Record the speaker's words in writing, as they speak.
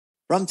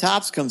From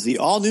Topps comes the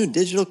all-new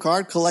digital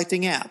card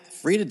collecting app,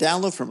 free to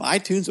download from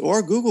iTunes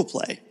or Google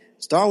Play.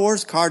 Star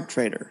Wars Card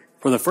Trader.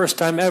 For the first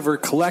time ever,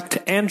 collect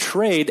and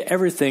trade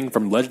everything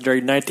from legendary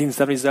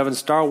 1977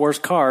 Star Wars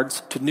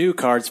cards to new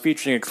cards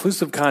featuring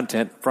exclusive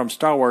content from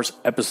Star Wars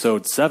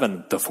Episode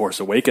 7, The Force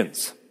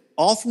Awakens.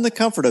 All from the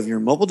comfort of your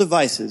mobile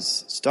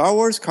devices. Star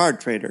Wars Card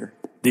Trader.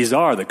 These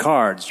are the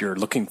cards you're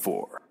looking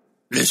for.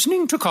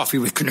 Listening to Coffee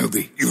with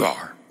Kenobi, you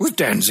are, with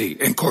Dan Z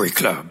and Corey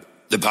Clubb,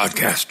 the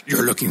podcast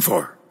you're looking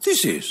for.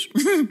 This is.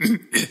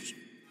 Yes.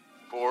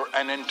 For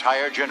an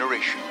entire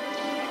generation,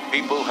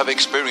 people have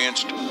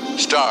experienced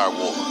Star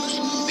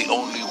Wars the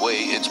only way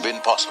it's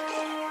been possible,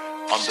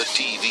 on the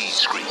TV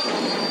screen.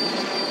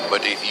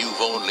 But if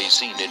you've only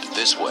seen it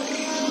this way,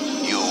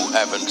 you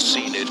haven't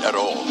seen it at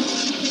all.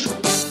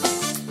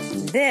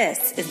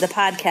 This is the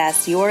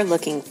podcast you're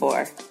looking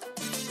for.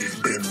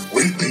 We've been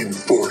waiting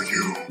for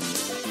you.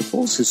 The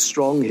force is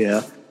strong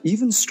here,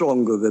 even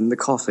stronger than the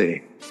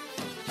coffee.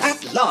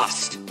 At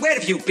last! Where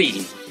have you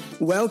been?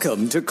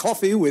 Welcome to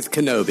Coffee with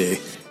Kenobi.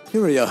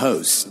 Here are your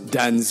hosts,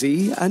 Dan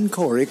Z and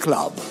Corey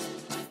Clubb.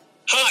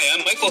 Hi,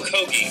 I'm Michael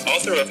Kogge,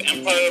 author of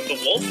Empire of the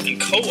Wolf and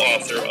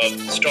co-author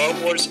of Star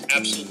Wars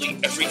Absolutely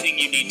Everything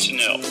You Need to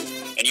Know.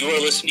 And you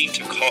are listening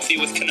to Coffee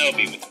with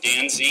Kenobi with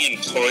Dan Z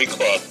and Corey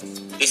Clubb.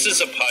 This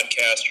is a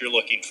podcast you're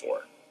looking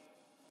for.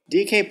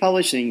 DK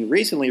Publishing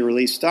recently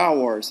released Star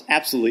Wars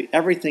Absolutely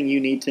Everything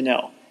You Need to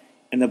Know,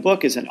 and the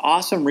book is an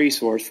awesome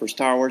resource for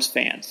Star Wars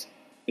fans,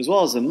 as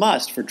well as a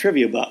must for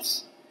trivia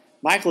buffs.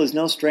 Michael is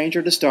no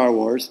stranger to Star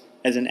Wars,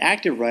 as an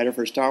active writer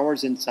for Star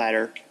Wars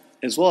Insider,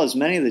 as well as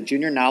many of the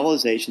junior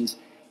novelizations.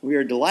 We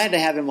are delighted to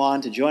have him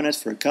on to join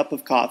us for a cup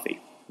of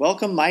coffee.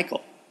 Welcome,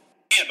 Michael.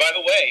 And by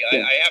the way,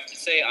 I have to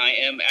say I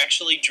am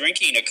actually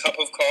drinking a cup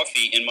of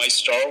coffee in my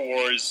Star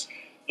Wars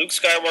Luke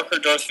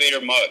Skywalker Darth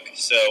Vader mug,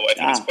 so I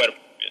think it's quite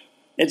appropriate.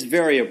 It's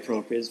very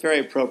appropriate. It's very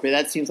appropriate.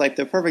 That seems like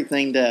the perfect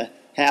thing to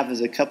have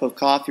as a cup of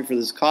coffee for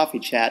this coffee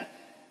chat.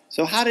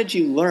 So how did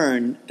you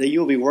learn that you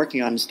will be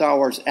working on Star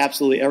Wars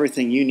Absolutely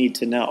Everything You Need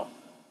to Know?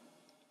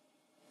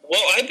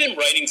 Well, I've been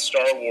writing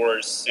Star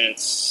Wars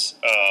since,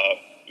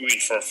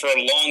 for a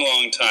long,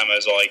 long time,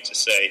 as I like to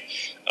say.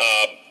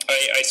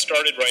 I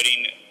started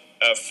writing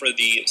for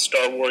the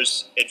Star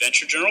Wars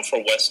Adventure Journal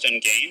for West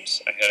End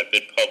Games. I had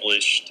been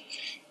published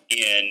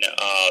in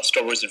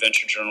Star Wars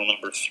Adventure Journal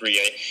number 3.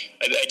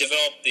 I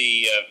developed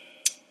the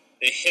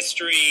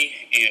history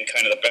and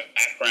kind of the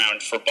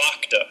background for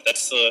Bacta.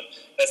 That's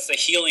the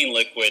healing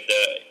liquid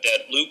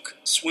that Luke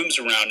swims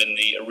around in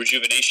the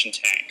rejuvenation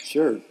tank.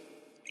 Sure.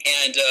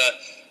 And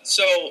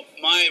so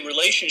my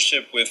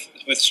relationship with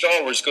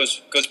Star Wars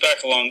goes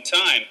back a long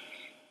time.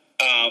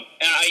 And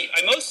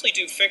I mostly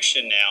do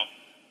fiction now,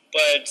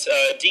 but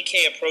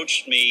DK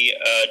approached me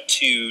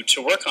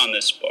to work on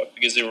this book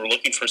because they were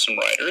looking for some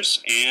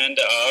writers, and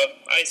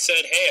I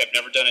said, "Hey, I've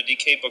never done a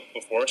DK book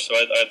before, so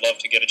I'd love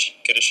to get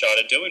a shot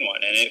at doing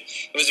one." And it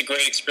was a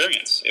great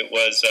experience. It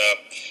was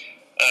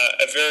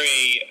a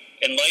very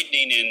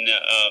enlightening and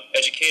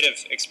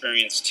educative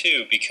experience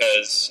too,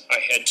 because I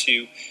had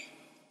to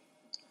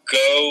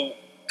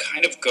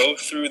go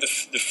through the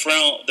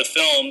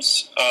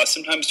films,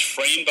 sometimes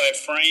frame by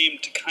frame,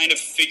 to kind of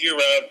figure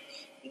out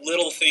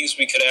little things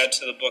we could add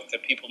to the book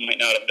that people might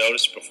not have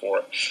noticed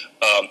before.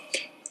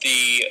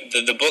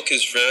 The book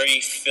is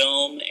very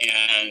film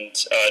and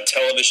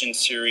television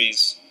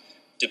series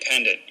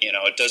dependent. You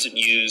know, it doesn't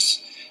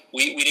use.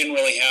 We didn't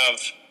really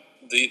have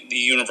the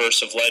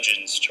universe of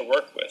Legends to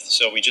work with,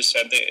 so we just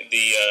had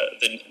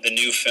the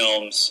new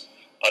films,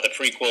 the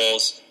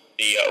prequels,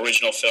 the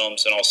original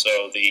films, and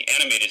also the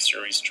animated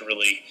series to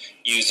really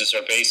use as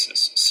our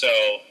basis. So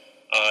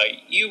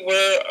you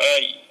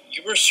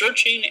were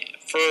searching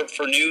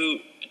for new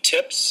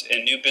tips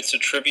and new bits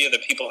of trivia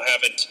that people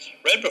haven't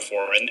read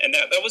before, and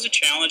that was a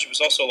challenge. It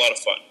was also a lot of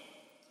fun.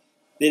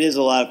 It is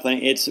a lot of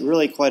fun. It's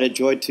really quite a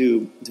joy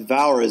to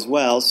devour as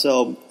well.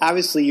 So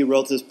obviously you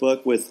wrote this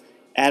book with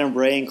Adam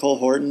Bray and Cole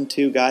Horton,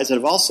 two guys that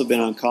have also been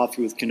on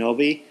Coffee with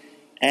Kenobi.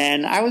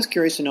 And I was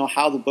curious to know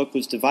how the book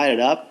was divided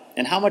up,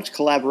 and how much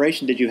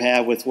collaboration did you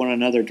have with one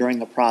another during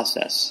the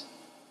process?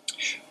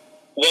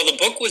 Well, the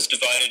book was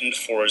divided into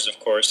fours, of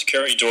course.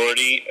 Carrie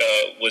Doherty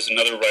was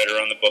another writer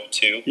on the book,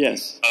 too.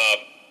 Yes.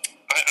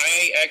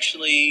 I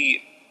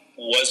actually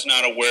was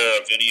not aware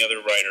of any other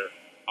writer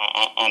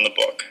on the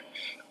book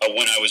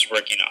when I was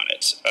working on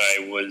it.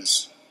 I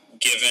was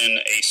given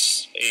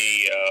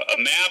a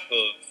map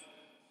of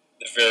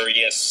the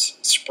various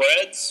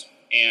spreads,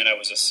 and I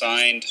was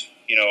assigned,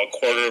 a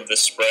quarter of the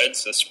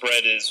spreads. The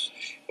spread is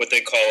what they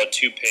call a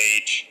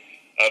 2-page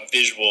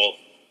visual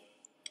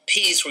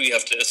piece where you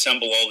have to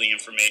assemble all the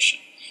information.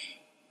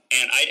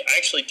 And I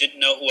actually didn't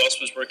know who else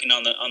was working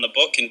on the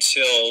book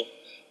until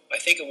I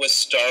think it was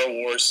Star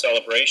Wars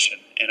Celebration,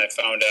 and I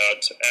found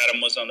out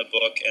Adam was on the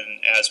book,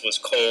 and as was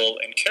Cole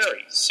and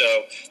Carrie. So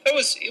it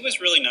was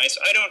really nice.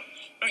 I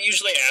don't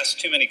usually ask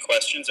too many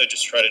questions. I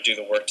just try to do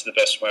the work to the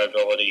best of my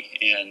ability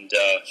and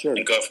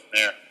go from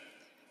there.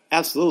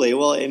 Absolutely.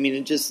 Well, I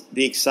mean, just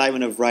the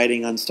excitement of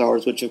writing on Star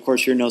Wars, which of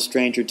course you're no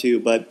stranger to,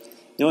 but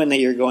knowing that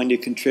you're going to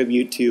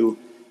contribute to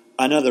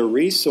another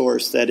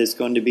resource that is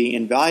going to be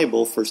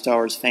invaluable for Star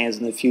Wars fans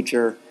in the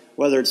future,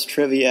 whether it's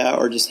trivia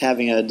or just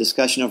having a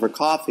discussion over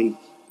coffee,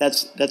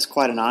 that's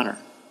quite an honor.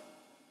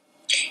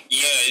 Yeah,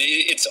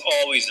 it's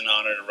always an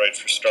honor to write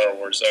for Star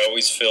Wars. I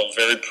always feel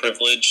very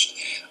privileged.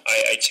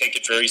 I take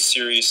it very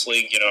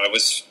seriously. I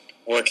was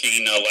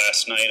working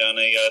last night on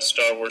a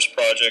Star Wars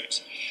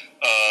project,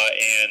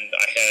 and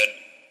I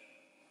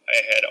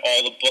had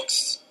all the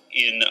books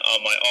in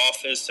my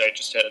office. I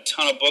just had a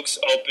ton of books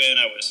open.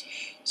 I was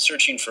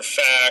searching for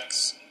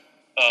facts,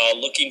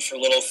 looking for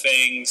little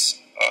things.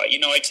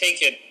 I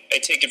take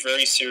it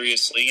very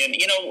seriously, and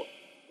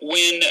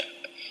when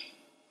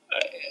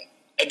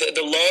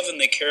the love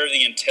and the care,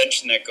 the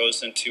intention that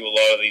goes into a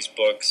lot of these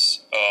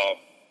books,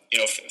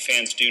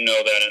 fans do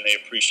know that and they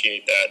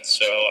appreciate that.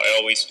 So I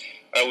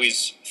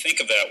always think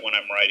of that when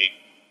I'm writing.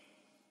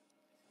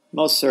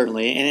 Most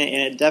certainly, and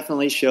it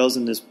definitely shows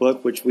in this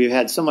book, which we've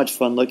had so much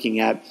fun looking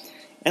at.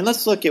 And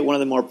let's look at one of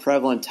the more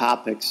prevalent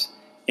topics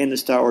in the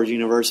Star Wars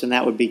universe, and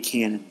that would be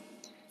canon.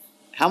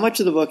 How much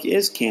of the book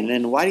is canon,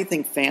 and why do you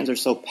think fans are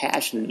so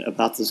passionate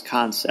about this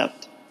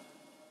concept?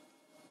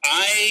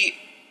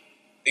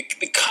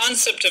 The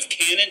concept of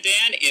canon,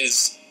 Dan,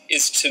 is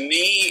to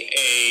me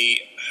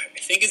I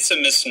think it's a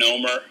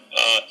misnomer.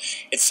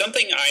 It's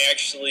something I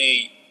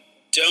actually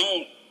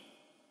don't.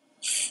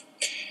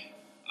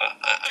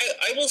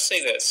 I will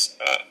say this.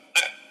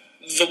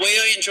 The way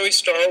I enjoy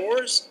Star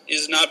Wars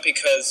is not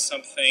because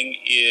something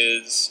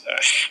is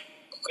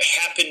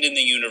happened in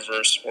the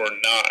universe or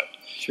not.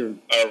 Sure.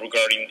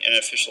 Regarding an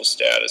official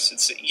status.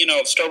 It's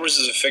Star Wars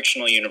is a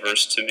fictional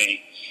universe to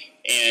me,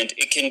 and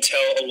it can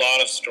tell a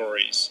lot of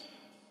stories.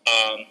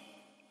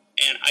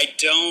 And I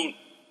don't.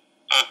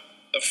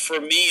 For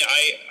me,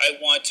 I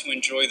want to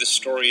enjoy the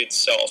story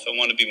itself. I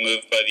want to be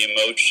moved by the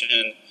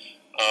emotion,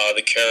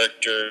 the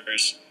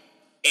characters,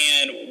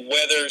 and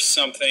whether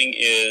something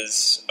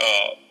is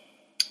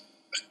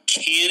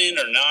canon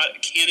or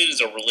not. Canon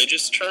is a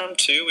religious term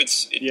too.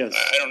 Yes.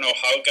 I don't know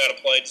how it got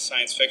applied to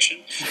science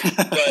fiction,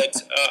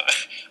 but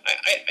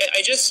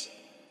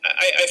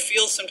I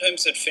feel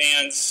sometimes that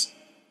fans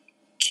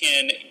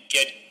can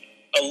get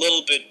a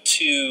little bit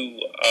too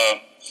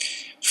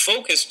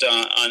focused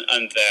on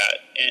that,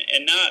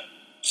 and not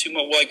too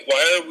much. Like,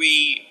 why are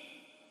we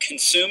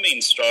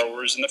consuming Star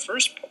Wars in the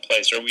first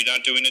place? Are we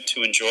not doing it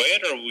to enjoy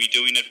it, or are we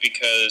doing it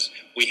because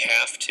we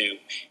have to,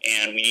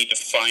 and we need to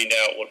find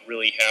out what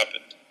really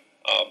happened?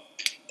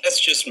 That's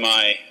just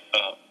my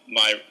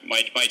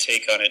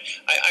take on it.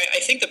 I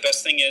think the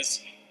best thing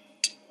is,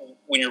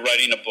 when you're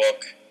writing a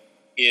book,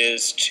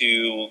 is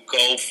to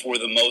go for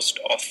the most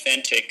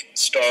authentic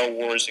Star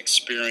Wars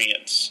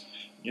experience.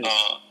 Yes.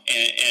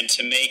 And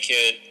to make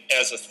it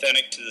as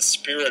authentic to the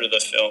spirit of the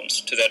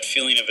films, to that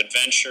feeling of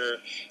adventure,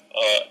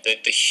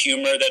 the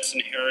humor that's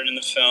inherent in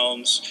the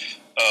films,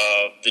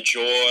 the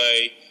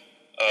joy,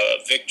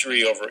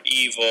 victory over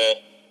evil,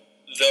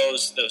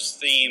 those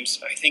themes.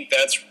 I think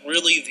that's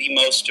really the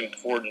most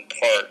important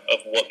part of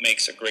what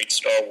makes a great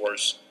Star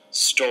Wars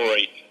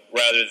story,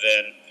 rather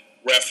than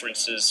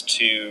references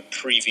to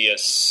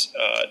previous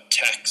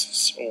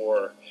texts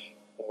or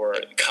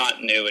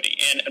continuity.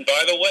 And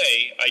by the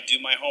way, I do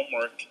my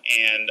homework,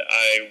 and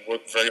I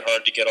work very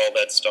hard to get all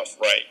that stuff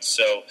right.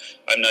 So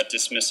I'm not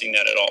dismissing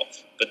that at all.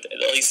 But at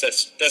least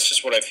that's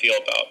just what I feel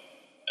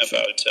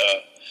about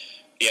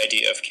the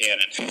idea of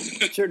canon.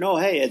 Sure. No,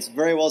 hey, it's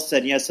very well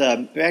said. Yes,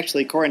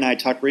 actually, Corey and I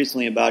talked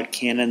recently about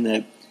canon,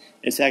 that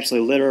it's actually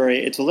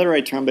literary. It's a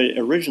literary term, but it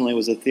originally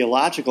was a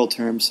theological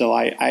term. So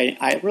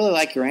I really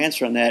like your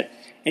answer on that.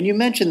 And you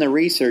mentioned the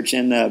research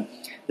and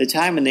the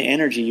time and the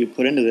energy you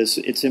put into this.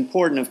 It's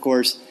important, of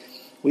course.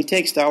 We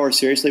take Star Wars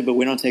seriously, but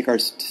we don't take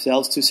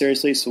ourselves too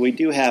seriously. So we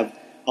do have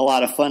a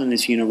lot of fun in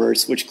this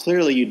universe, which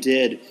clearly you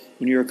did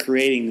when you were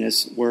creating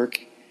this work.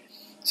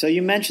 So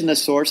you mentioned the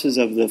sources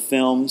of the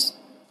films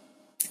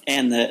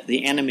and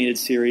the animated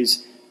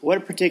series.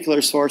 What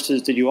particular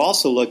sources did you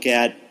also look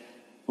at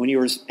when you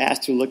were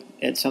asked to look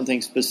at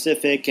something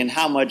specific, and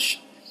how much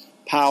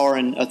power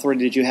and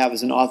authority did you have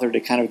as an author to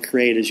kind of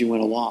create as you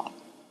went along?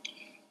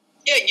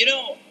 Yeah,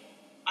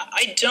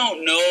 I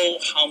don't know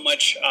how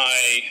much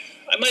I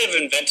might have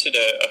invented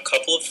a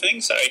couple of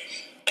things. I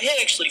had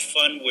actually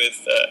fun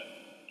with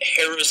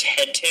Hera's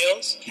head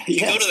tails. If you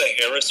go to the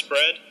Hera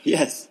spread,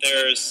 yes,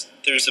 there's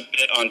a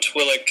bit on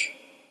Twi'lek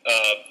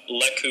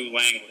Leku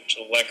language.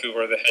 The Leku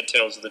are the head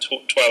tails of the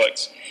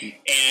Twi'leks.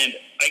 And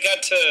I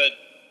got to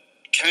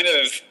kind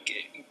of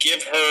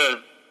give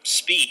her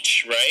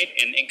speech, right?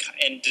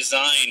 And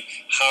design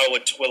how a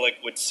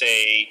Twi'lek would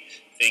say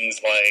things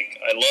like,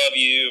 I love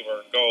you,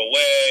 or go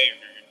away, or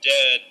you're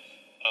dead.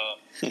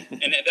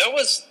 And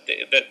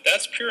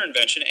that's pure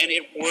invention, and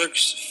it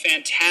works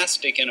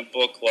fantastic in a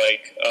book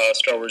like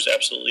Star Wars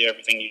Absolutely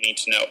Everything You Need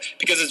to Know,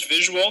 because it's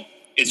visual,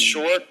 it's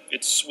short,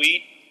 it's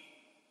sweet,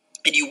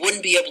 and you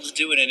wouldn't be able to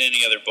do it in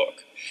any other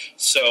book.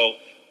 So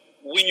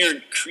when you're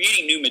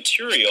creating new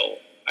material,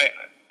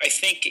 I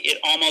think it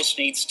almost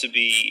needs to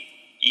be,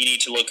 you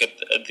need to look at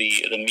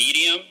the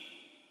medium,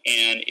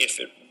 and if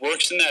it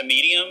works in that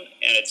medium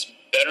and it's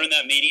better in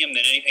that medium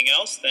than anything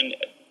else, then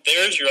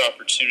there's your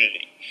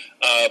opportunity.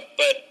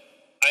 But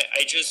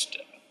I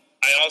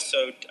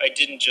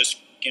didn't just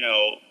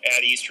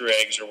add Easter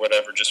eggs or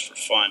whatever just for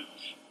fun.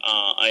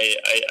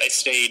 I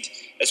stayed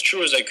as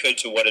true as I could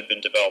to what had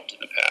been developed in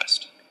the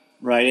past.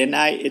 Right, and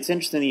it's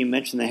interesting that you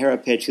mentioned the Hera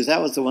pitch, because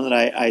that was the one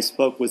that I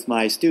spoke with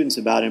my students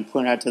about and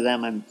pointed out to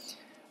them. And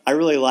I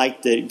really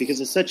liked it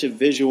because it's such a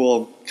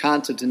visual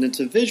concept, and it's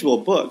a visual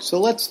book. So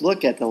let's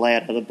look at the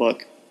layout of the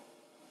book.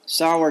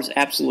 Star Wars,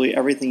 Absolutely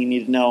Everything You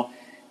Need to Know,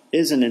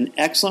 is an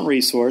excellent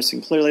resource,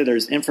 and clearly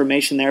there's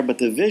information there, but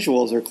the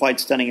visuals are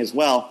quite stunning as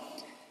well.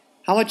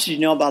 How much did you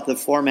know about the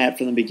format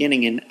from the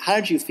beginning, and how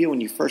did you feel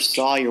when you first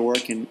saw your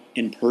work in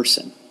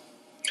person?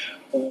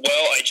 Well,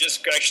 I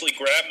just actually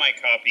grabbed my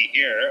copy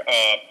here,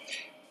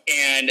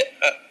 and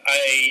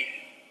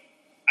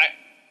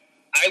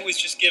I was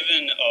just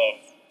given,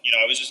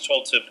 I was just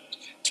told to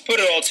put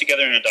it all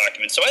together in a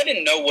document. So I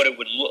didn't know what it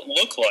would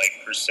look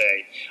like, per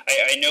se.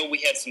 I know we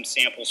had some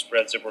sample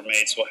spreads that were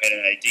made, so I had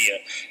an idea.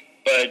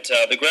 But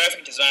the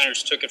graphic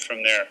designers took it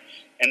from there,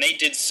 and they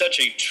did such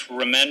a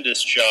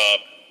tremendous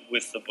job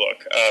with the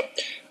book.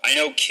 I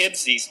know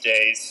kids these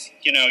days,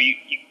 you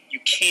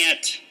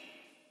can't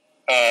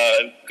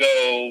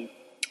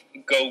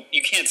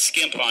you can't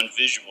skimp on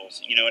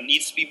visuals. It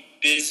needs to be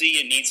busy,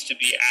 it needs to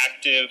be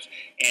active,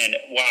 and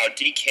wow,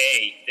 DK,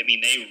 they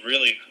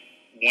really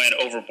went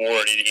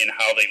overboard in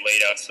how they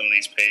laid out some of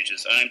these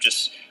pages.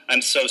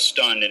 I'm so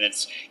stunned, and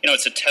it's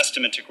a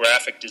testament to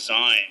graphic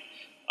design,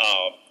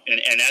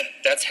 and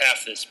that's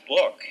half this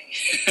book.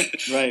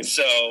 Right.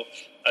 So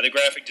the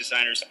graphic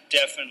designers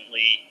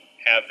definitely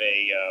have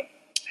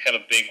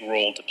a big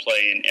role to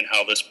play in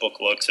how this book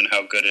looks and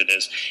how good it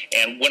is.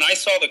 And when I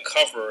saw the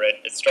cover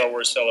at Star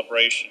Wars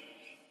Celebration,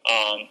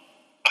 I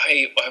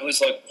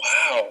was like,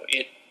 wow,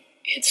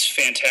 it's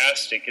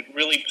fantastic. It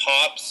really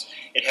pops.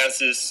 It has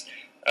this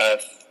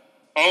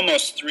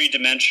almost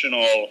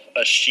three-dimensional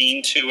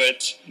sheen to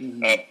it.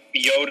 Mm-hmm.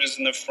 Yoda's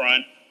in the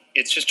front.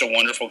 It's just a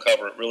wonderful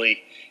cover. It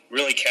really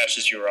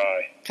catches your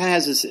eye. Kind of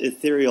has this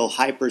ethereal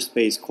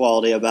hyperspace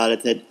quality about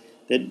it that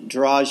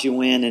draws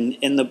you in. And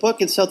in the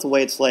book itself, the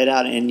way it's laid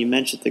out, and you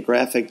mentioned the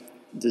graphic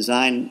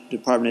design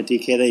department at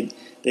DK,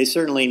 they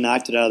certainly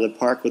knocked it out of the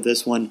park with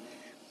this one.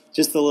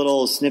 Just the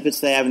little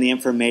snippets they have in the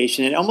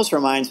information. It almost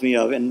reminds me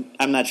of, and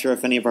I'm not sure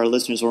if any of our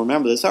listeners will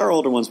remember this, our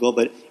older ones will,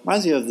 but it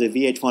reminds me of the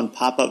VH1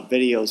 pop-up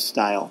video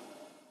style.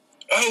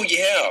 Oh,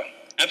 yeah,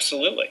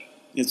 absolutely.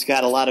 It's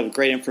got a lot of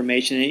great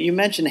information. And you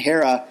mentioned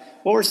Hera.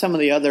 What were some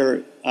of the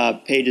other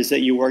pages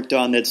that you worked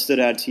on that stood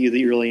out to you that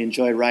you really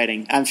enjoyed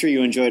writing? I'm sure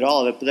you enjoyed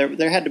all of it, but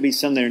there had to be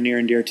some that are near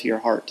and dear to your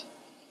heart.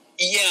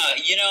 Yeah,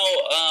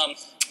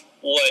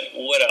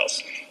 what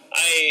else?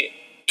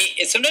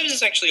 Sometimes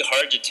it's actually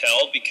hard to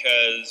tell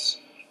because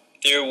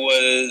there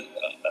was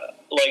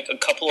a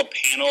couple of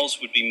panels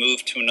would be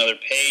moved to another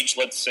page.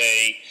 Let's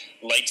say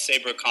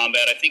lightsaber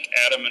combat. I think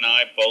Adam and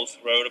I both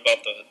wrote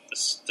about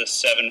the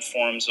 7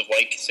 forms of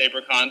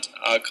lightsaber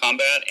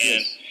combat, and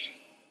yes.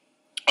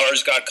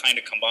 Ours got kind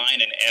of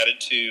combined and added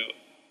to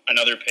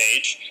another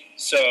page.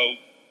 So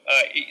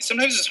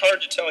sometimes it's hard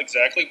to tell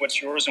exactly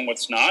what's yours and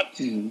what's not.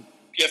 Mm-hmm.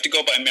 You have to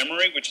go by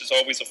memory, which is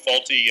always a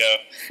faulty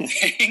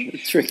thing.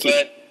 Tricky.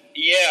 But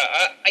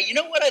yeah, you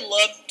know what I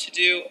love to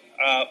do?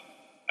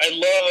 I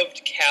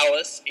loved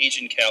Callus,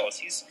 Agent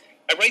Callus.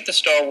 I write the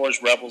Star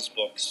Wars Rebels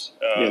books,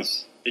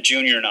 yes. the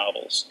junior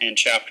novels and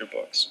chapter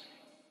books.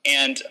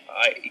 And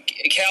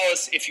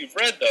Callus, if you've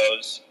read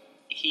those,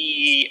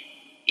 he's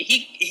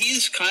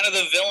kind of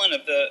the villain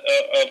of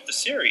the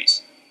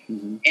series.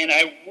 Mm-hmm. And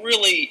I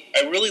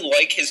really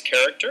like his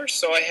character,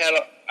 so I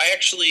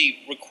actually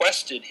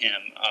requested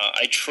him.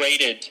 I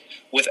traded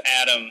with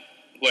Adam,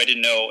 who I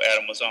didn't know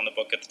Adam was on the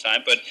book at the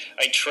time, but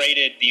I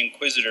traded the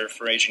Inquisitor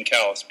for Agent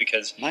Callus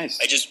because nice.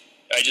 I just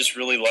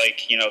really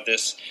like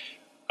this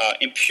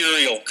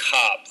Imperial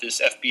cop, this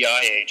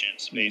FBI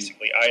agent,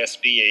 basically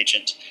ISB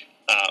agent,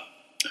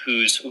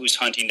 who's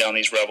hunting down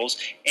these rebels.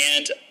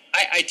 And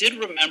I did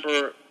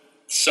remember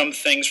some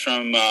things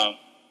from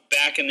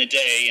back in the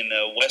day in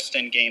the West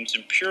End Games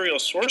Imperial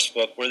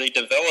Sourcebook, where they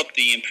developed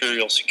the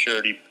Imperial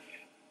Security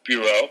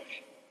Bureau,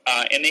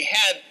 and they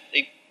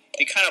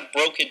kind of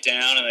broke it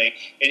down, and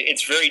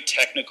it's very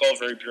technical,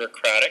 very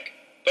bureaucratic.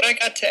 But I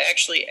got to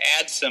actually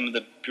add some of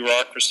the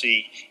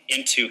bureaucracy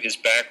into his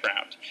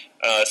background.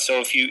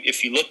 So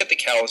if you look at the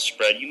Callus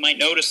spread, you might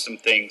notice some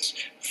things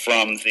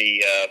from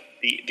the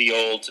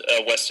old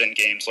West End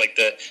games, like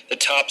the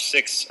top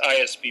 6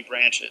 ISB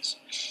branches.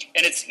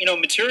 And it's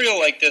material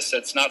like this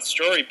that's not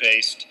story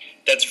based,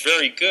 that's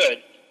very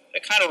good.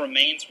 That kind of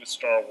remains with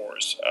Star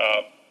Wars,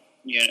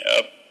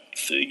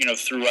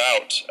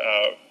 throughout,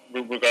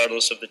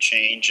 regardless of the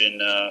change in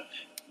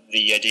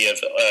the idea of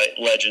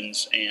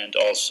legends and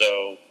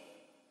also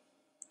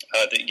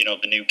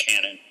the new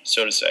canon,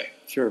 so to say.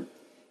 Sure.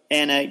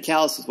 And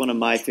Callus is one of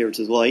my favorites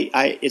as well.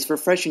 It's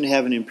refreshing to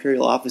have an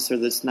Imperial officer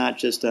that's not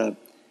just a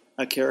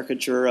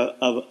caricature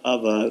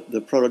of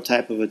the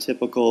prototype of a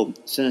typical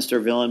sinister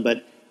villain,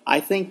 but I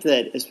think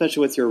that,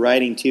 especially with your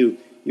writing too,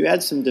 you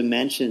add some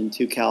dimension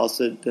to Callus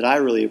that I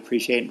really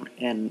appreciate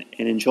and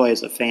enjoy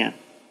as a fan.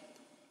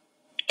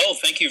 Oh,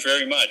 thank you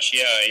very much.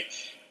 Yeah,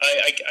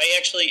 I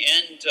actually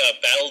end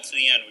Battle to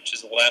the End, which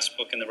is the last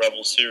book in the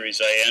Rebels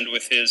series. I end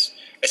with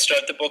I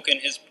start the book in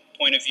his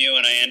point of view,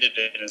 and I ended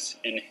it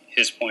in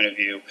his point of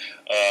view.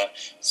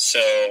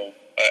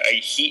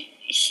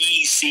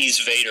 He sees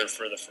Vader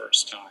for the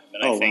first time,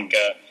 and I think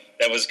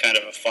that was kind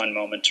of a fun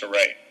moment to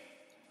write.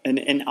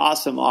 An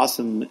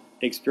awesome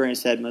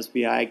experience that must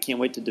be. I can't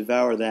wait to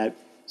devour that.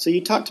 So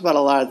you talked about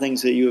a lot of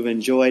things that you have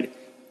enjoyed,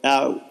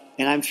 and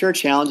I'm sure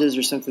challenges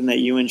are something that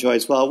you enjoy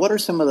as well. What are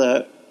some of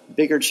the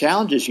bigger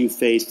challenges you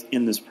faced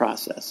in this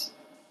process?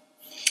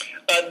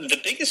 The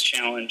biggest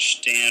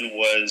challenge, Dan,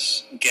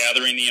 was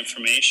gathering the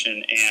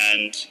information,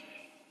 and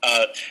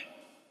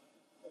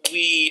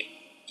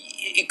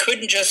it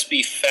couldn't just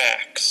be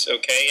facts,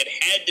 okay? It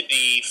had to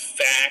be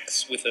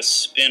facts with a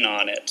spin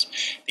on it.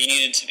 They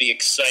needed to be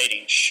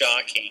exciting,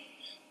 shocking.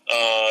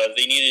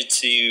 They needed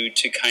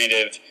to kind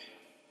of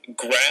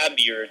grab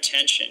your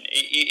attention.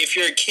 If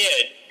you're a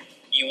kid,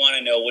 you want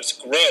to know what's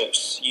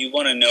gross. You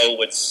want to know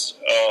what's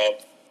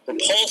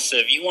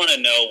repulsive. You want to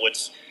know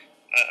what's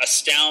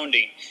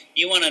astounding.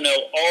 You want to know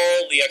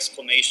all the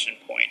exclamation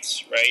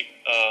points, right,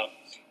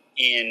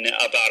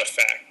 about a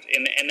fact.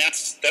 And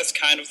that's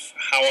kind of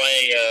how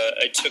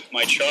I took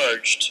my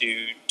charge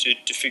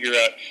to figure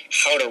out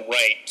how to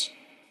write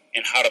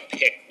and how to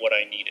pick what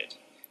I needed.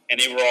 And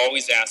they were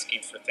always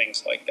asking for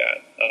things like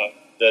that,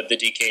 the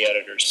DK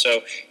editors.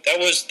 So that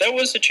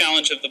was a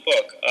challenge of the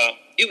book.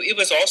 It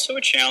was also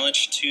a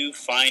challenge to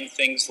find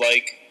things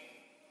like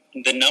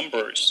the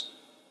numbers.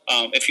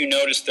 If you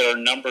notice, there are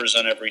numbers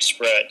on every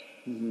spread.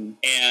 Mm-hmm.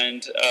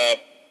 And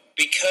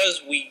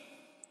because we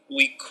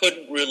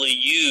couldn't really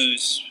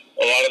use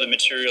a lot of the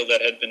material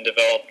that had been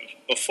developed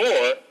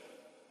before,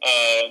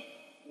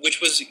 which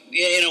was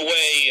in a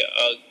way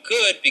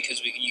good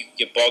because you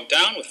get bogged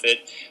down with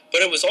it,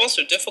 but it was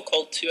also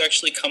difficult to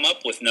actually come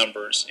up with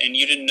numbers, and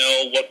you didn't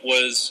know what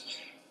was,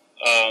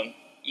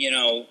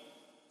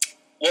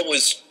 what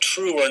was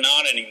true or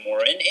not anymore.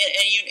 And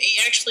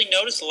you actually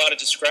noticed a lot of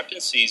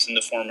discrepancies in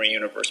the former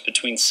universe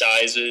between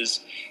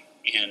sizes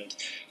and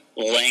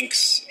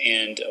lengths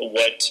and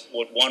what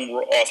one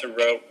author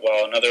wrote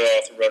while another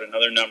author wrote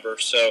another number.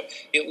 So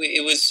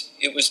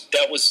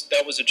that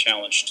was a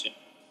challenge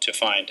to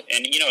find.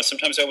 And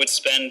sometimes I would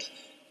spend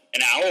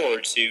an hour or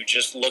two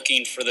just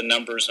looking for the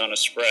numbers on a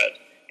spread,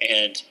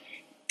 and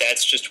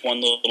that's just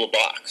one little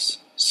box.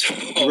 So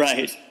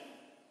right.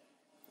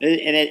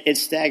 And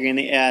it's staggering.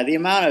 The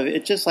amount of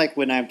it's just like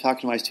when I'm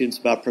talking to my students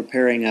about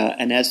preparing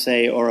an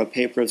essay or a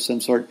paper of some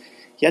sort.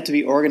 You have to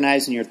be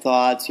organized in your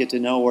thoughts. You have to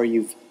know where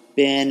you've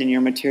been in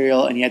your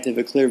material, and you have to have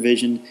a clear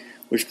vision,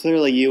 which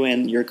clearly you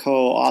and your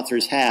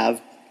co-authors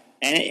have.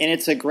 And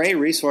it's a great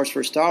resource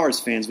for Star Wars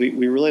fans.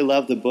 We really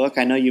love the book.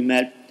 I know you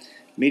met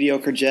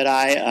Mediocre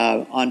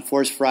Jedi on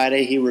Force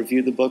Friday. He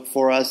reviewed the book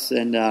for us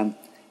and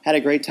had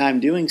a great time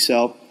doing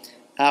so.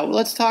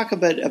 Let's talk a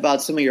bit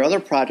about some of your other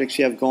projects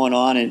you have going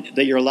on and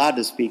that you're allowed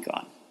to speak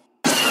on.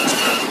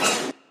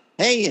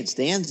 Hey, it's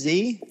Dan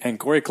Z. And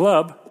Corey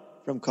Clubb.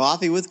 From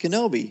Coffee with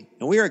Kenobi.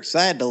 And we are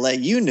excited to let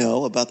you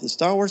know about the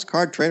Star Wars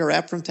Card Trader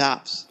app from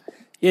Topps.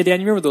 Yeah,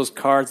 Dan, you remember those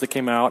cards that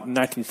came out in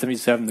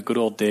 1977, the good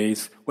old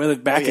days? Well, they're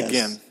back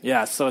again.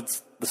 Yeah, so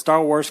it's the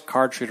Star Wars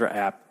Card Trader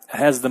app. It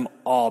has them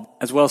all,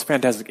 as well as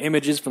fantastic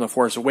images from The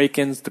Force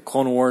Awakens, The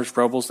Clone Wars,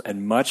 Rebels,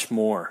 and much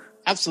more.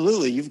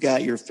 Absolutely. You've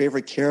got your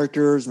favorite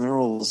characters,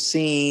 memorable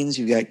scenes,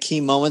 you've got key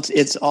moments.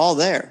 It's all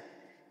there.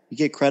 You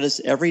get credits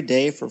every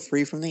day for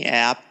free from the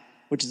app,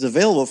 which is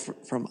available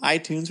from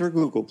iTunes or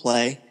Google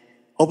Play.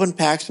 Open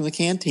packs from the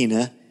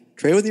cantina,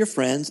 trade with your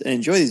friends, and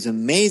enjoy these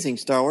amazing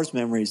Star Wars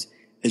memories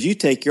as you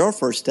take your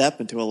first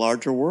step into a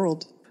larger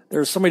world.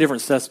 There's so many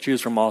different sets to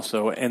choose from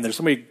also, and there's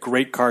so many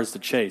great cards to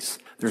chase.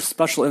 There's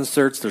special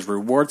inserts, there's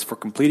rewards for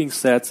completing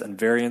sets and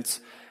variants.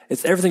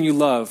 It's everything you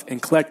love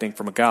in collecting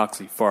from a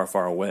galaxy far,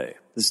 far away.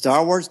 The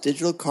Star Wars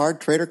Digital Card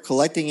Trader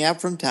collecting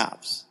app from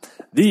Topps.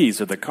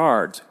 These are the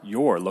cards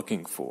you're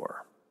looking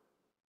for.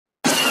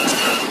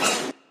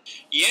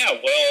 Yeah,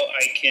 well,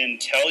 I can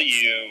tell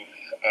you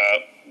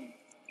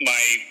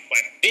my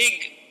big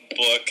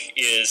book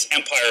is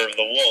Empire of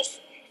the Wolf,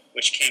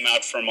 which came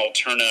out from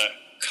Alterna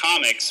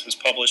Comics, was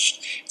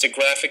published. It's a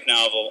graphic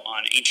novel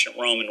on ancient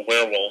Rome and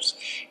werewolves.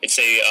 It's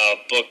a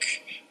book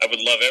I would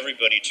love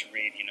everybody to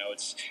read.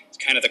 It's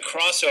kind of the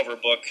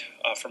crossover book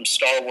from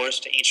Star Wars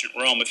to ancient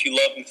Rome. If you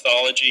love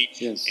mythology,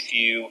 yes. If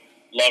you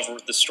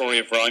love the story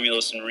of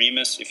Romulus and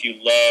Remus, if you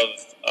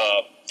love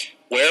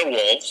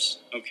werewolves,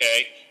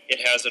 okay,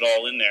 it has it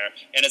all in there.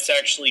 And it's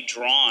actually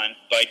drawn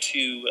by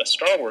two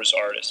Star Wars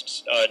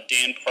artists,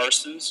 Dan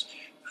Parsons,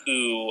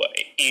 who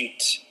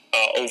inked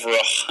over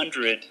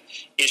 100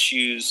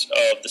 issues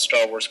of the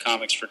Star Wars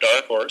comics for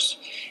Dark Horse,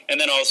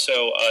 and then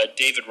also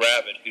David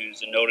Rabbit,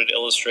 who's a noted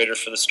illustrator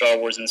for the Star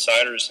Wars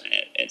Insiders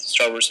and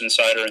Star Wars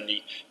Insider and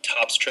the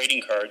Topps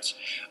trading cards,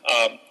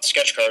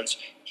 sketch cards.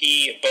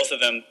 Both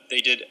of them,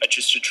 they did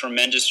just a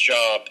tremendous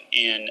job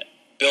in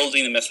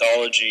building the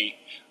mythology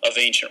of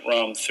ancient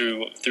Rome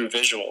through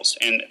visuals,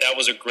 and that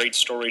was a great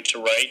story to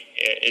write.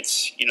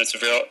 It's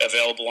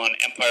available on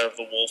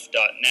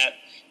empireofthewolf.net,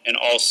 and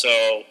also,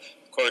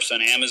 of course,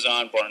 on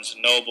Amazon, Barnes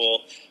and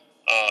Noble,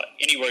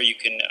 anywhere you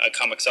can,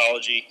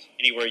 Comixology,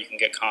 anywhere you can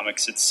get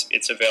comics,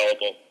 it's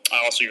available.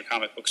 Also, your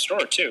comic book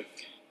store too.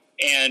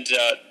 And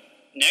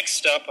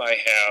next up, I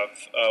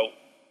have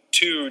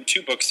two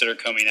books that are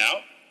coming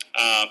out.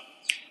 I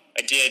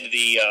did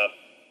the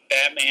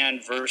Batman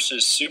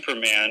versus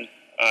Superman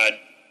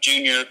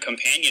junior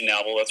companion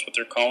novel. That's what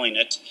they're calling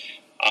it.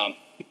 I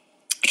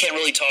can't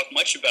really talk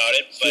much about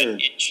it, but Sure.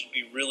 It should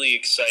be really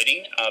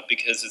exciting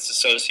because it's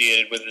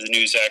associated with the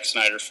new Zack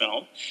Snyder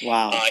film.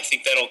 Wow. I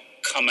think that'll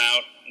come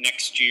out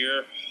next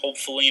year,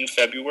 hopefully in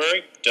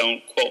February.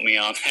 Don't quote me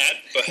on that,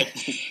 but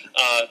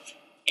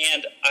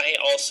and I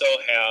also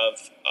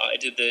have I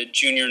did the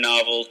junior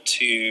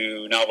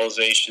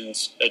novelization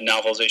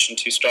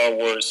to Star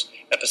Wars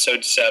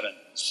Episode 7.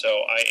 So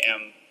I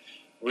am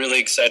really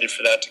excited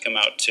for that to come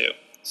out too.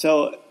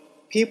 So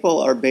people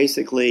are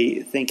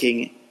basically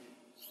thinking,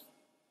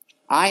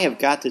 I have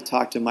got to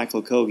talk to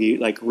Michael Kogge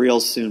like real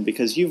soon,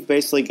 because you've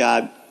basically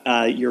got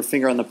your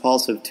finger on the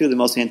pulse of two of the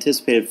most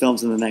anticipated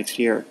films in the next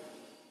year.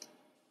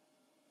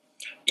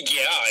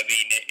 Yeah, I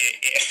mean...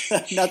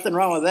 Nothing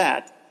wrong with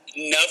that.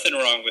 Nothing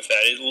wrong with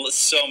that. It was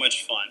so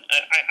much fun.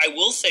 I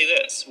will say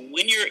this.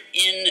 When you're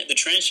in the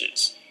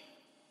trenches,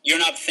 you're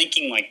not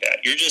thinking like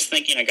that. You're just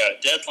thinking, I got a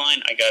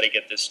deadline, I got to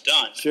get this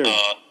done. Sure.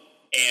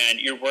 And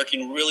you're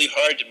working really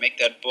hard to make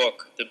that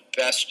book the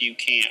best you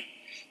can.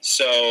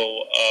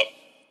 So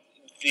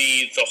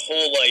the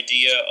whole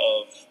idea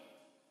of,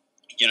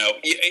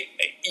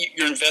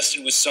 you're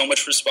invested with so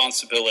much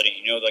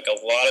responsibility. Like a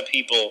lot of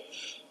people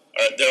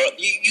are there.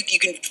 You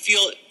can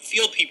feel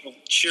people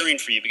cheering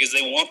for you because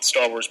they want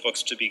Star Wars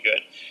books to be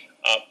good.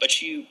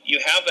 But you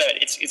have that.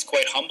 It's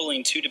quite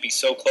humbling too to be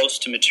so close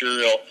to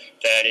material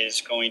that is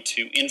going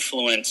to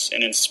influence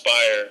and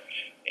inspire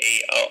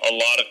a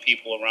lot of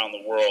people around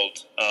the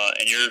world,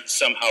 and you're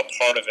somehow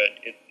part of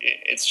it.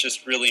 It's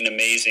just really an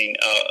amazing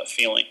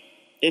feeling.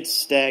 It's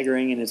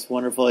staggering and it's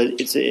wonderful.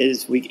 It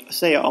is, we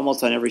say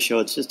almost on every show,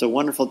 it's just a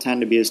wonderful time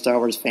to be a Star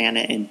Wars fan,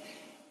 and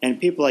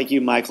people like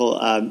you,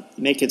 Michael,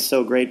 make it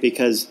so great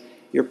because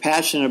you're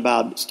passionate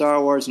about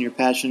Star Wars and you're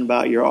passionate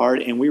about your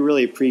art, and we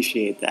really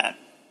appreciate that.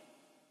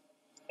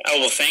 Oh,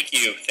 well, thank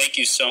you. Thank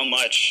you so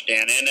much,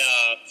 Dan. And,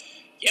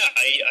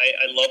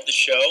 I love the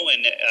show,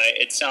 and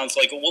it sounds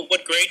like,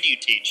 what grade do you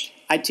teach?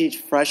 I teach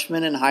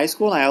freshmen in high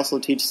school, and I also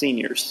teach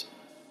seniors.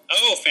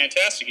 Oh,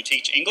 fantastic. You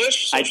teach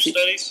English, social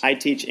studies? I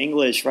teach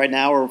English. Right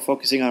now we're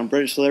focusing on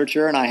British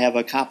literature, and I have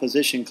a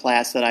composition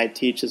class that I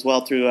teach as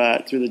well through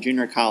the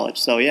junior college.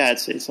 So, yeah,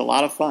 it's a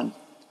lot of fun.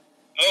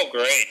 Oh,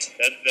 great.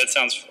 That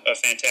sounds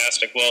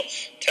fantastic. Well,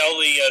 tell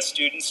the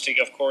students to,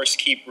 of course,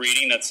 keep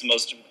reading. That's the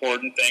most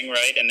important thing,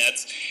 right? And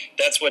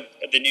that's what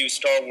the new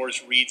Star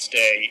Wars Reads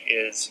Day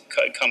is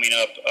coming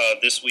up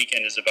this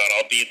weekend is about.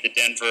 I'll be at the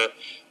Denver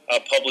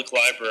Public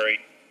Library.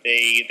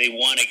 They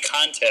won a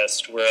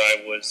contest where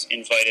I was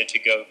invited to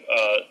go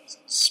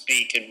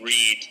speak and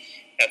read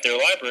at their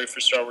library for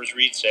Star Wars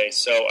Reads Day.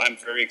 So I'm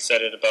very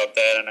excited about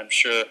that, and I'm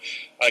sure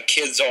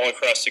kids all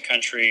across the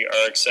country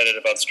are excited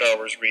about Star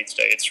Wars Reads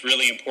Day. It's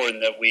really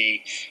important that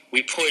we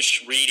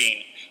push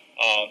reading,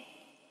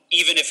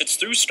 even if it's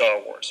through Star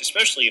Wars,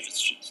 especially if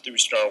it's through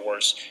Star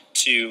Wars,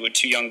 to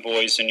young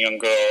boys and young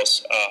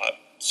girls,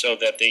 so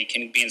that they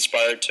can be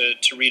inspired to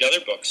read other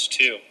books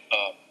too,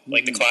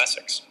 like the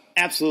classics.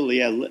 Absolutely,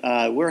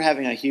 yeah. We're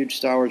having a huge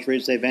Star Wars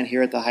Reads Day event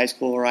here at the high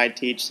school where I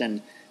teach,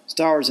 and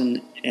Star Wars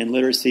and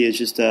literacy is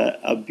just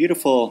a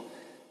beautiful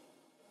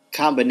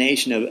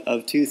combination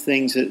of two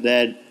things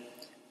that,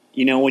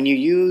 when you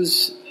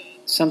use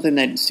something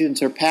that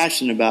students are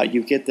passionate about,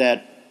 you get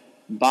that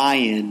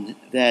buy-in,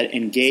 that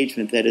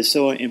engagement that is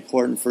so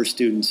important for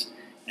students,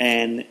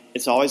 and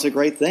it's always a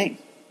great thing.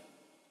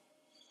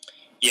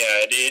 Yeah,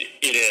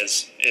 it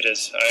is. It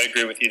is. I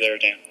agree with you there,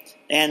 Dan.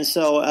 And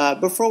so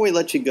before we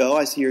let you go,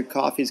 I see your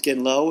coffee's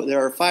getting low. There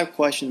are 5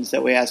 questions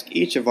that we ask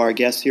each of our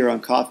guests here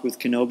on Coffee with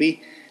Kenobi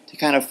to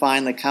kind of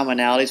find the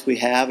commonalities we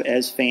have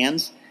as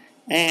fans.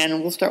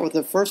 And we'll start with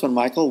the first one,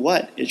 Michael.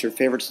 What is your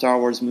favorite Star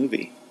Wars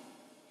movie?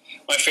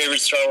 My favorite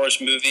Star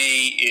Wars movie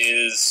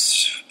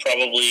is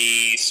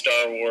probably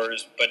Star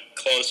Wars, but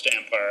close to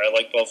Empire. I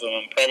like both of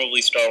them.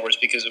 Probably Star Wars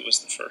because it was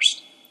the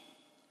first.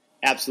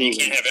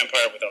 Absolutely. You can't have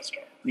Empire without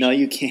Star Wars. No,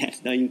 you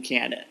can't. No, you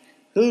can't.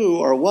 Who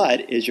or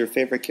what is your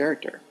favorite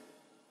character?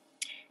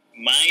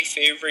 My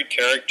favorite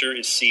character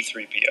is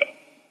C-3PO.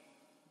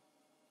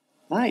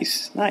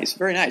 Nice,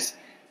 very nice.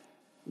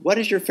 What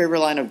is your favorite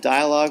line of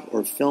dialogue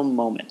or film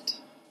moment?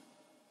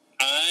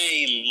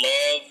 I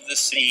love the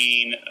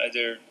scene.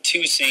 There are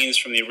 2 scenes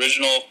from the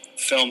original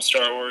film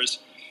Star Wars.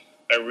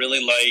 I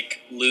really like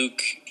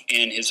Luke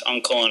and his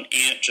uncle and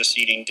aunt just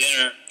eating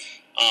dinner.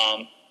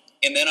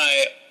 And then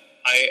I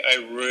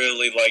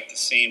really like the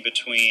scene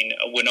between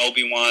when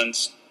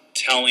Obi-Wan's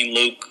telling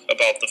Luke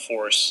about the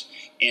Force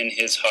in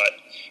his hut.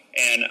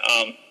 And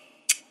I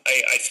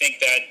think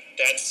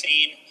that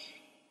scene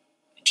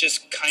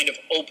just kind of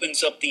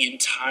opens up the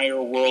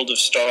entire world of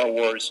Star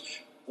Wars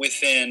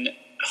within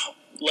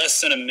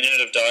less than a minute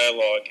of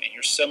dialogue, and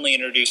you're suddenly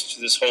introduced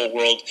to this whole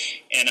world.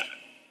 And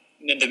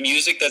the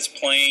music that's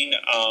playing,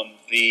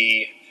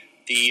 the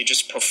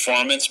just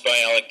performance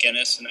by Alec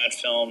Guinness in that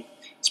film,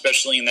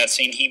 especially in that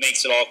scene, he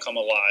makes it all come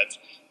alive,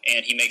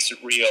 and he makes it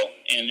real,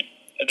 and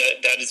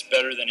that is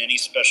better than any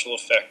special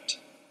effect.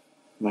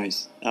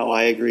 Nice. Oh,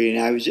 I agree.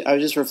 And I was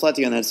just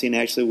reflecting on that scene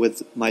actually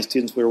with my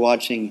students. We were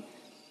watching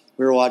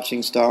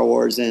Star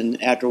Wars,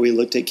 and after we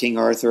looked at King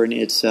Arthur, and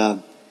it's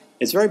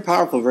very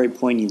powerful, very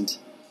poignant.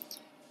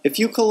 If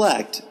you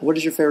collect, what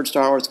is your favorite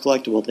Star Wars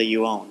collectible that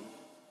you own?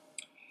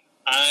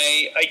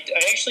 I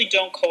actually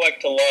don't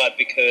collect a lot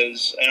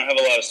because I don't have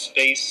a lot of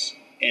space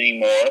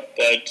anymore,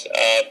 but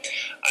I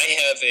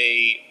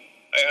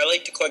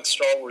like to collect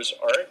Star Wars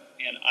art,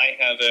 and I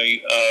have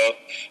a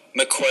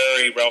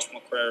Ralph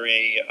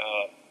McQuarrie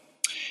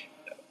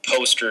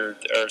poster,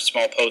 or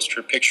small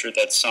poster picture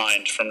that's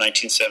signed from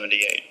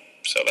 1978.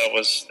 So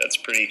that's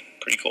pretty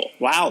cool.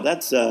 Wow,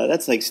 that's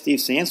like Steve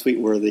Sansweet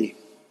worthy.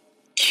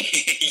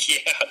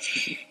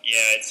 yeah,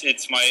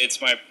 it's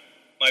my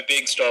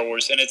big Star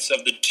Wars, and it's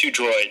of the two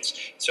droids.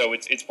 So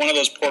it's one of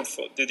those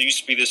there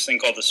used to be this thing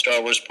called the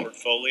Star Wars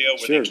portfolio,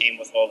 where they came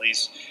with all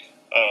these.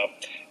 I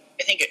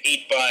think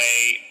 8 by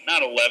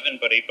not 11,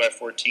 but 8 by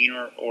 14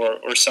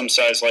 or some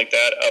size like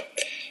that.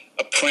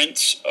 A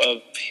print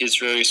of his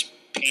various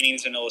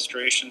paintings and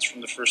illustrations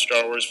from the first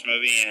Star Wars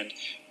movie, and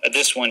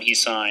this one he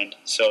signed.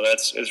 So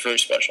it's very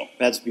special.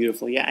 That's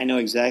beautiful. Yeah, I know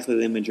exactly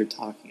the image you're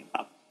talking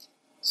about.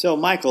 So,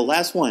 Michael,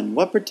 last one.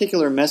 What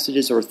particular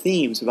messages or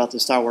themes about the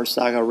Star Wars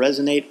saga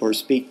resonate or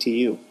speak to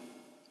you?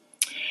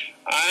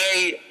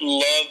 I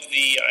love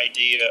the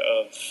idea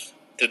of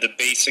the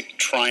basic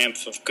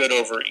triumph of good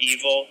over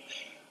evil.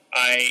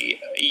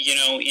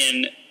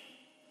 In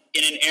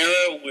an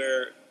era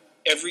where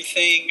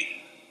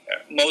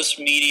most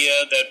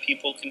media that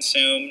people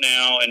consume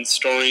now and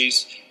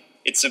stories,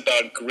 it's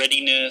about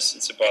grittiness,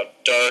 it's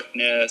about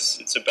darkness,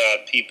 it's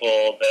about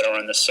people that are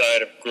on the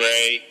side of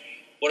gray.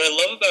 What I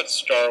love about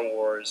Star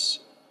Wars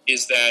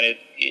is that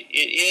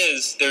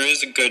there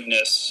is a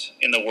goodness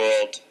in the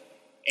world,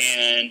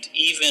 and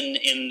even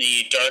in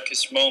the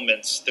darkest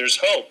moments, there's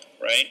hope,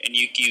 right? And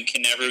you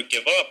can never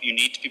give up. You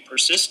need to be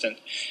persistent,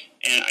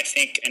 and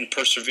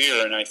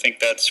persevere. And I think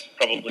that's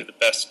probably the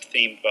best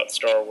theme about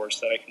Star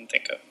Wars that I can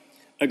think of.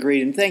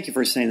 Agreed, and thank you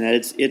for saying that.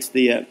 It's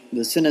the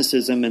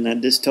cynicism and the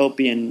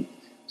dystopian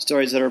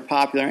stories that are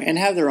popular and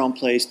have their own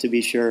place, to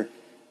be sure.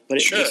 But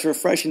it's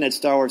refreshing that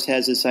Star Wars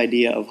has this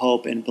idea of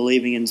hope and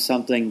believing in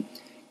something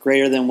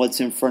greater than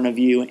what's in front of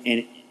you,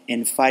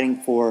 and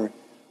fighting for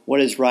what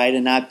is right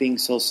and not being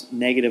so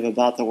negative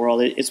about the world.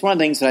 It's one of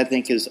the things that I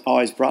think has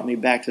always brought me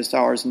back to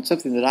Star Wars, and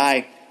something that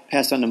I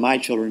pass on to my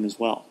children as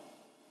well.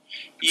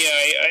 Yeah,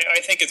 I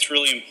think it's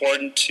really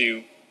important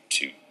to.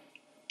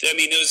 I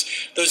mean,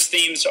 those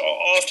themes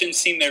often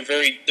seem they're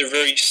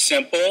very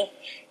simple,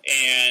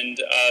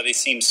 and they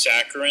seem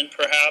saccharine,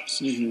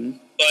 perhaps. Mm-hmm.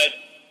 But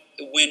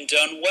when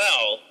done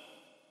well,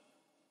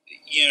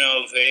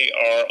 they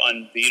are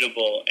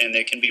unbeatable, and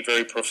they can be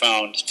very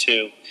profound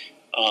too.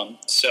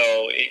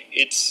 So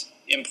it's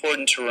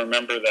important to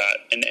remember that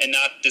and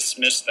not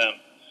dismiss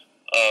them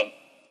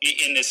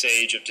in this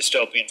age of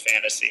dystopian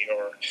fantasy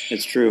or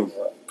it's true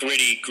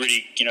gritty,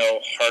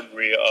 hard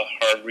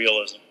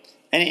realism.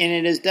 And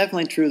it is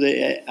definitely true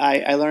that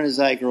I learn as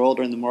I grow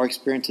older, and the more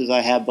experiences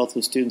I have, both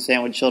with students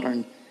and with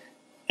children,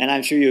 and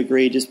I'm sure you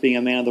agree, just being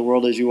a man of the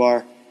world as you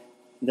are,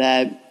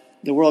 that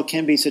the world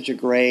can be such a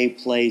gray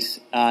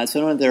place.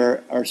 Sometimes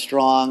there are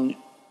strong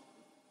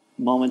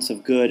moments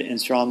of good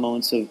and strong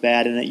moments of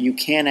bad, and that you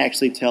can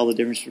actually tell the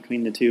difference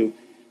between the two.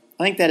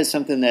 I think that is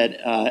something that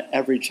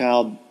every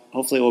child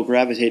hopefully will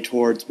gravitate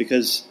towards,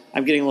 because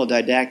I'm getting a little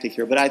didactic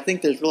here, but I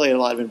think there's really a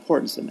lot of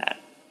importance in that.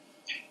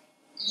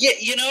 Yeah,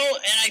 and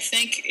I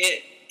think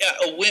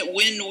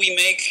when we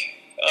make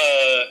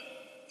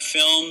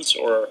films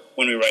or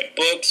when we write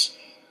books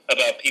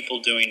about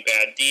people doing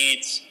bad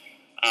deeds,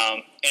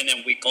 and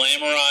then we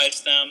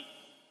glamorize them,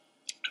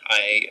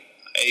 I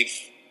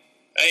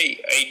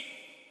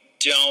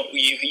don't.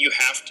 You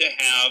have to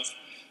have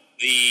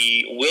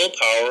the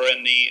willpower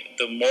and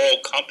the moral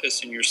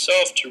compass in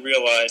yourself to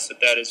realize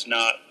that is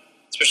not,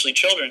 especially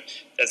children,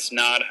 that's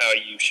not how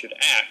you should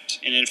act.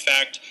 And in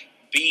fact,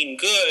 being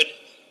good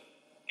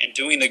and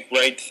doing the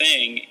right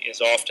thing is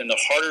often the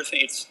harder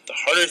thing. It's the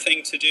harder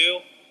thing to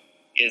do.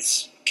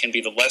 Can be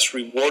the less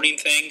rewarding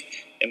thing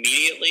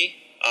immediately,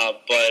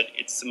 but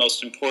it's the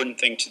most important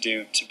thing to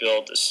do to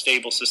build a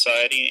stable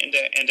society and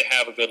to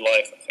have a good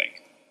life, I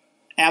think.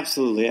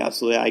 Absolutely,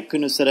 absolutely. I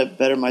couldn't have said it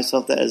better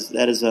myself. That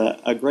is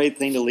a great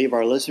thing to leave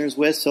our listeners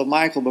with. So,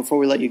 Michael, before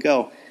we let you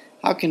go,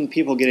 how can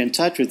people get in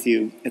touch with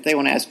you if they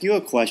want to ask you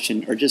a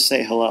question or just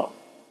say hello?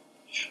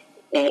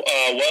 Well,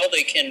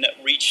 they can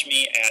reach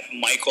me at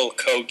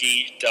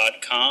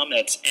michaelkogge.com.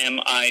 That's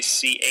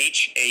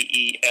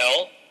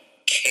MichaelKogge.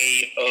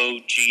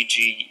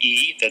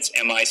 That's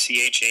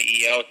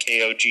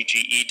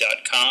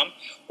MichaelKogge.com.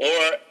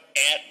 Or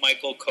at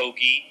Michael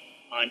Kogge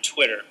on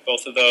Twitter.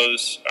 Both of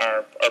those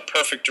are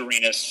perfect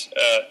arenas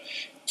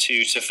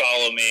to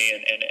follow me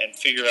and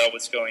figure out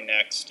what's going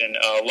next. And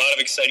a lot of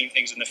exciting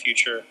things in the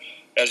future,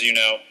 as you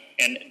know.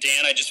 And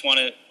Dan, I just want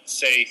to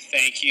say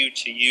thank you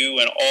to you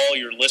and all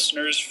your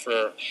listeners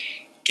for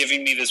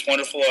giving me this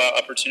wonderful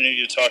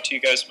opportunity to talk to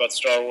you guys about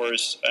Star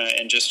Wars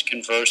and just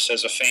converse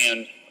as a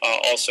fan.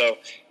 Also,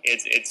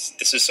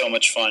 this is so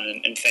much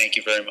fun, and thank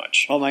you very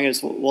much. Oh my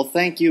goodness! Well,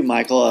 thank you,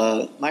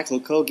 Michael. Michael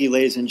Kogge,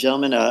 ladies and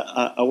gentlemen,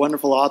 a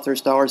wonderful author,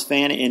 Star Wars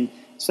fan, and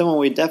someone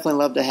we'd definitely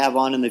love to have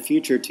on in the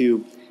future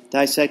to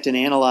dissect and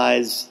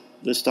analyze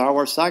the Star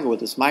Wars saga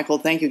with us. Michael,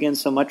 thank you again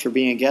so much for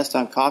being a guest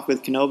on Coffee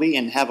with Kenobi,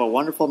 and have a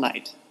wonderful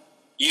night.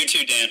 You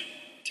too, Dan.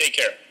 Take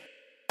care.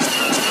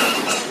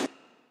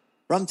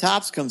 From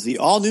Topps comes the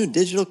all-new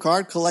digital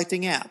card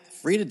collecting app,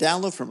 free to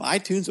download from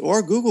iTunes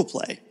or Google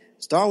Play.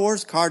 Star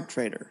Wars Card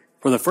Trader.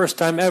 For the first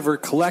time ever,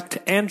 collect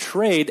and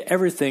trade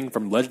everything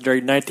from legendary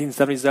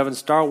 1977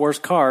 Star Wars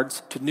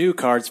cards to new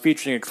cards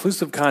featuring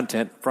exclusive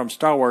content from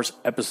Star Wars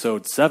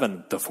Episode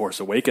 7, The Force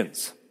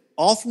Awakens.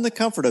 All from the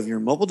comfort of your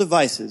mobile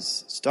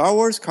devices. Star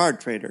Wars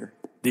Card Trader.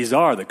 These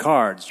are the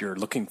cards you're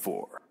looking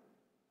for.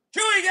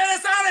 Chewie, get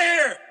us out of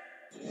here!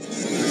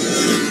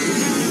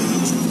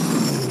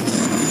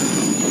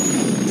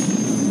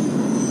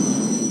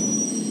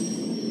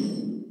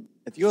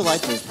 If you would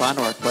like to respond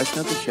to our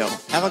question of the show,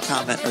 have a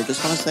comment, or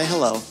just want to say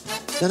hello,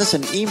 send us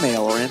an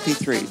email or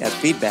MP3 at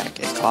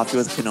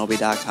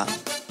feedback@coffeewithkenobi.com.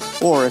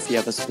 Or if you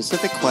have a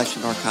specific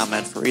question or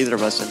comment for either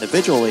of us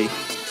individually,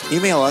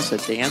 email us at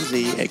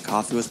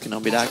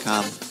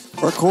danz@coffeewithkenobi.com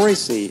or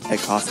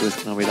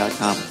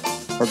coryc@coffeewithkenobi.com,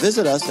 or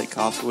visit us at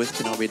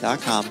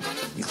coffeewithkenobi.com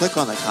and click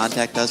on the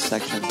Contact Us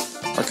section,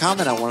 or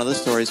comment on one of the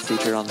stories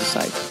featured on the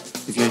site.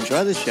 If you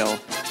enjoy the show,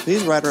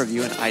 please write a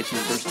review in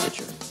iTunes or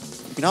Stitcher.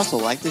 You can also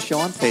like the show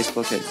on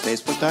Facebook at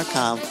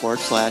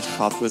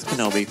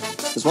facebook.com/coffeewithkenobi,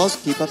 as well as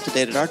keep up to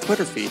date at our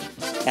Twitter feed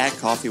at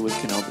Coffee with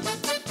Kenobi.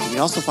 You can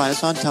also find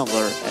us on Tumblr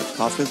at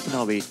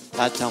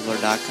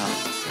coffeewithkenobi.tumblr.com.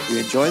 If you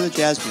enjoy the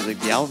jazz music,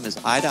 the album is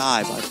Eye to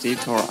Eye by Steve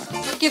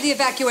Torok. Give the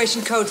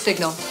evacuation code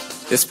signal.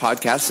 This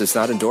podcast is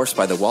not endorsed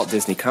by the Walt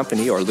Disney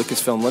Company or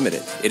Lucasfilm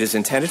Limited. It is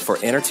intended for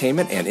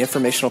entertainment and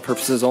informational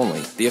purposes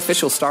only. The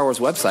official Star Wars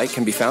website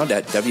can be found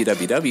at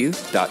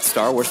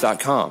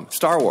www.starwars.com.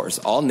 Star Wars,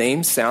 all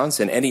names, sounds,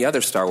 and any other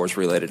Star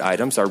Wars-related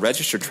items are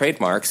registered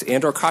trademarks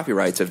and or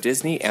copyrights of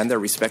Disney and their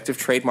respective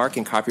trademark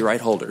and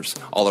copyright holders.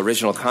 All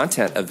original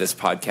content of this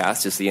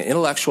podcast is the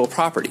intellectual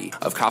property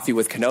of Coffee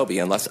with Kenobi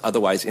unless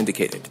otherwise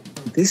indicated.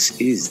 This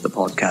is the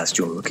podcast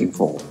you're looking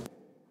for.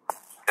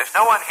 There's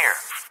no one here.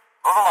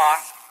 Move along.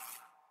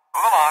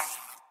 Move along.